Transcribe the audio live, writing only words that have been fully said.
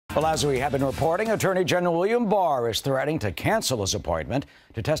Well, as we have been reporting, Attorney General William Barr is threatening to cancel his appointment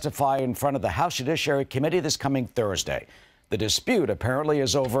to testify in front of the House Judiciary Committee this coming Thursday. The dispute apparently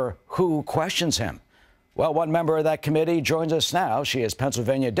is over who questions him. Well, one member of that committee joins us now. She is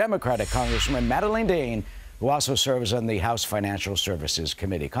Pennsylvania Democratic Congresswoman Madeleine Dean, who also serves on the House Financial Services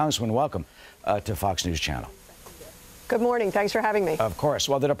Committee. Congresswoman, welcome to Fox News Channel. Good morning. Thanks for having me. Of course.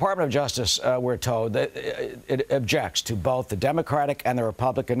 Well, the Department of Justice, we're told, that it objects to both the Democratic and the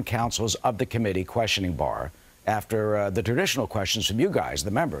Republican counsels of the committee questioning Barr after the traditional questions from you guys,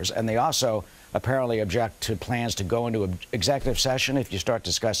 the members. And they also apparently object to plans to go into executive session if you start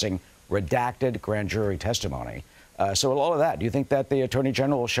discussing redacted grand jury testimony. So with all of that, do you think that the Attorney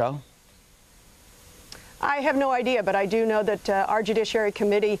General will show? I have no idea, but I do know that our Judiciary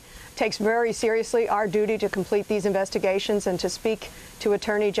Committee takes very seriously our duty to complete these investigations and to speak to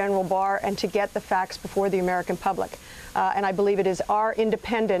Attorney General Barr and to get the facts before the American public. And I believe it is our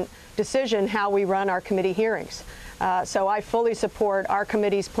independent decision how we run our committee hearings. So I fully support our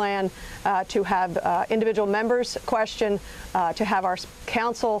committee's plan to have individual members question, to have our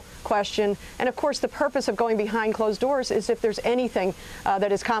counsel question. And of course, the purpose of going behind closed doors is if there's anything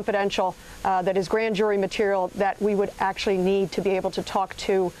that is confidential, that is grand jury material that we would actually need to be able to talk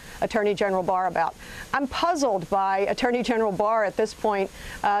to Attorney General Barr about. I'm puzzled by Attorney General Barr at this point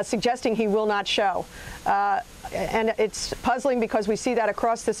suggesting he will not show. And it's puzzling because we see that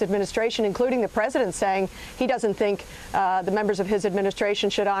across this administration, including the president saying he doesn't think the members of his administration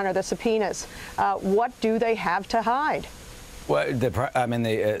should honor the subpoenas. What do they have to hide? Well,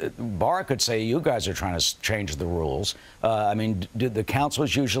 Barr could say you guys are trying to change the rules. I mean, do the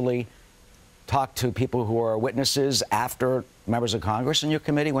counsels usually talk to people who are witnesses after members of Congress in your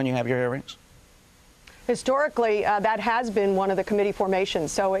committee when you have your hearings? Historically, that has been one of the committee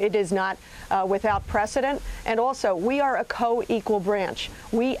formations, so it is not without precedent. And also, we are a co-equal branch.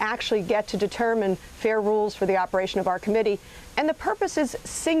 We actually get to determine fair rules for the operation of our committee, and the purpose is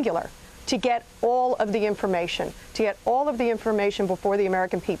singular: to get all of the information, before the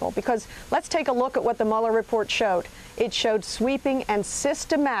American people. Because let's take a look at what the Mueller report showed. It showed sweeping and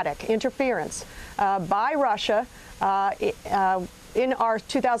systematic interference by Russia in our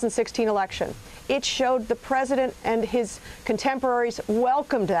 2016 election. It showed the president and his contemporaries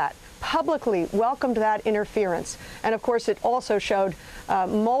welcomed that, publicly welcomed that interference. And of course, it also showed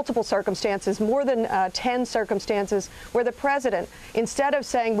multiple circumstances, more than 10 circumstances, where the president, instead of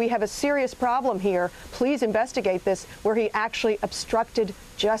saying we have a serious problem here, please investigate this, where he actually obstructed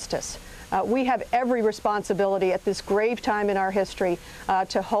justice. We have every responsibility at this grave time in our history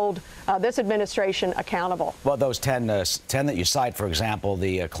to hold this administration accountable. Well, those 10 that you cite, for example,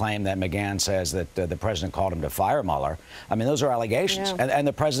 the claim that McGahn says that the president called him to fire Mueller, I mean, those are allegations. Yeah. And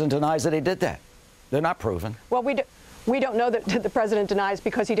the president denies that he did that. They're not proven. Well, we don't know that the president denies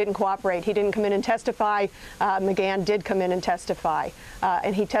because he didn't cooperate. He didn't come in and testify. McGahn did come in and testify.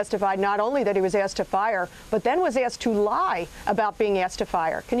 And he testified not only that he was asked to fire, but then was asked to lie about being asked to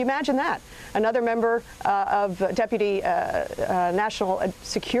fire. Can you imagine that? Another member of Deputy National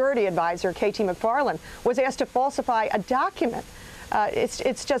Security Advisor, K.T. McFarland, was asked to falsify a document.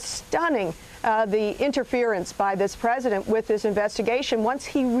 It's just stunning, the interference by this president with this investigation once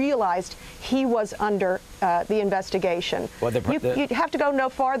he realized he was under the investigation. Well, you have to go no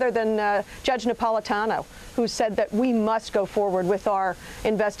farther than Judge Napolitano, who said that we must go forward with our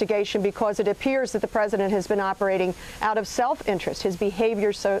investigation because it appears that the president has been operating out of self-interest. His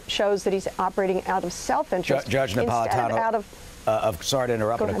behavior shows that he's operating out of self-interest. Judge Napolitano. Sorry to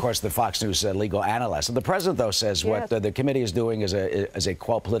interrupt, but of course the Fox News legal analyst. And the president, though, says what the committee is doing is a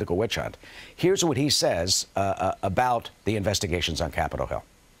quote political witch hunt. Here's what he says about the investigations on Capitol Hill.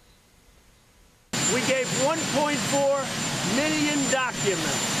 We gave 1.4 million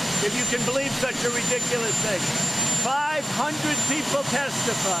documents, if you can believe such a ridiculous thing. 500 people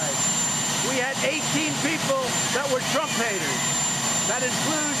testified. We had 18 people that were Trump haters. That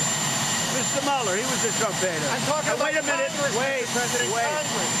includes Mr. Mueller, he was a Trump hater. I'm talking about wait a minute. Wait.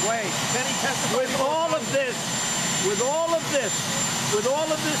 Then he testified. With all of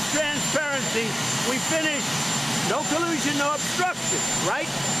this transparency, we finished. No collusion, no obstruction, right?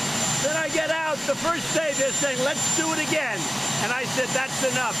 Then I get out the first day. They're saying, "Let's do it again," and I said, "That's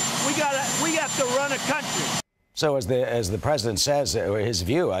enough. We have to run a country." So as the president says, his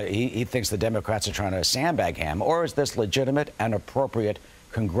view, he thinks the Democrats are trying to sandbag him, or is this legitimate and appropriate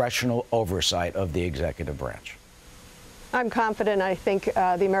congressional oversight of the executive branch? I'm confident. I think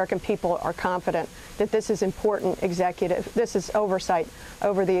the American people are confident that this is important executive. This is oversight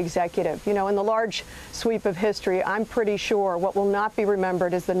over the executive. You know, in the large sweep of history, I'm pretty sure what will not be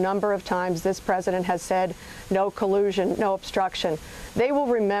remembered is the number of times this president has said no collusion, no obstruction. They will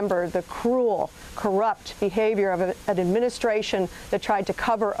remember the cruel, corrupt behavior of an administration that tried to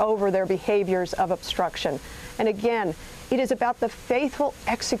cover over their behaviors of obstruction. And again, it is about the faithful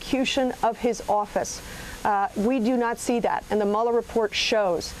execution of his office. We do not see that, and the Mueller report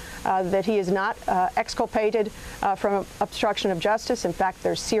shows that he is not exculpated from obstruction of justice. In fact,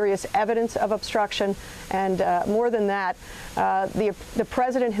 there's serious evidence of obstruction, and more than that, the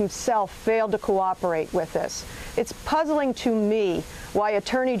president himself failed to cooperate with this. It's puzzling to me why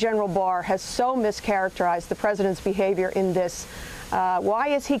Attorney General Barr has so mischaracterized the president's behavior in this. Why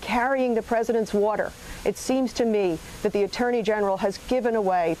is he carrying the president's water? It seems to me that the Attorney General has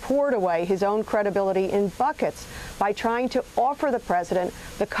poured away his own credibility in buckets by trying to offer the president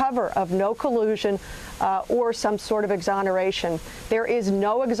the cover of no collusion or some sort of exoneration. There is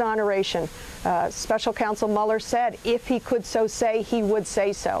no exoneration. Special Counsel Mueller said if he could so say, he would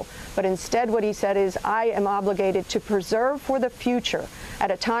say so. But instead what he said is, I am obligated to preserve for the future, at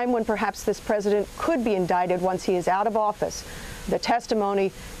a time when perhaps this president could be indicted once he is out of office, the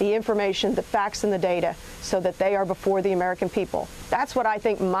testimony, the information, the facts, and the data, so that they are before the American people. That's what I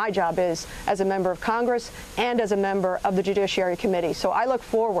think my job is as a member of Congress and as a member of the Judiciary Committee. So I look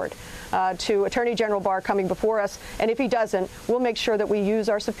forward to Attorney General Barr coming before us, and if he doesn't, we'll make sure that we use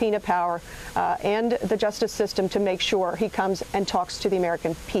our subpoena power and the justice system to make sure he comes and talks to the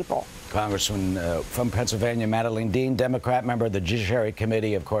American people. Congressman from Pennsylvania, Madeleine Dean, Democrat, member of the Judiciary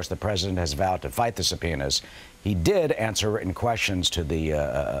Committee. Of course, the president has vowed to fight the subpoenas. He did answer written questions to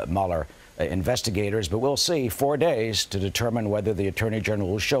the Mueller investigators, but we'll see 4 days to determine whether the Attorney General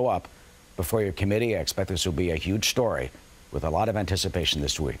will show up before your committee. I expect this will be a huge story with a lot of anticipation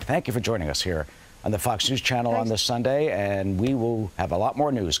this week. Thank you for joining us here on the Fox News Channel on this Sunday, and we will have a lot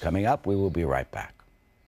more news coming up. We will be right back.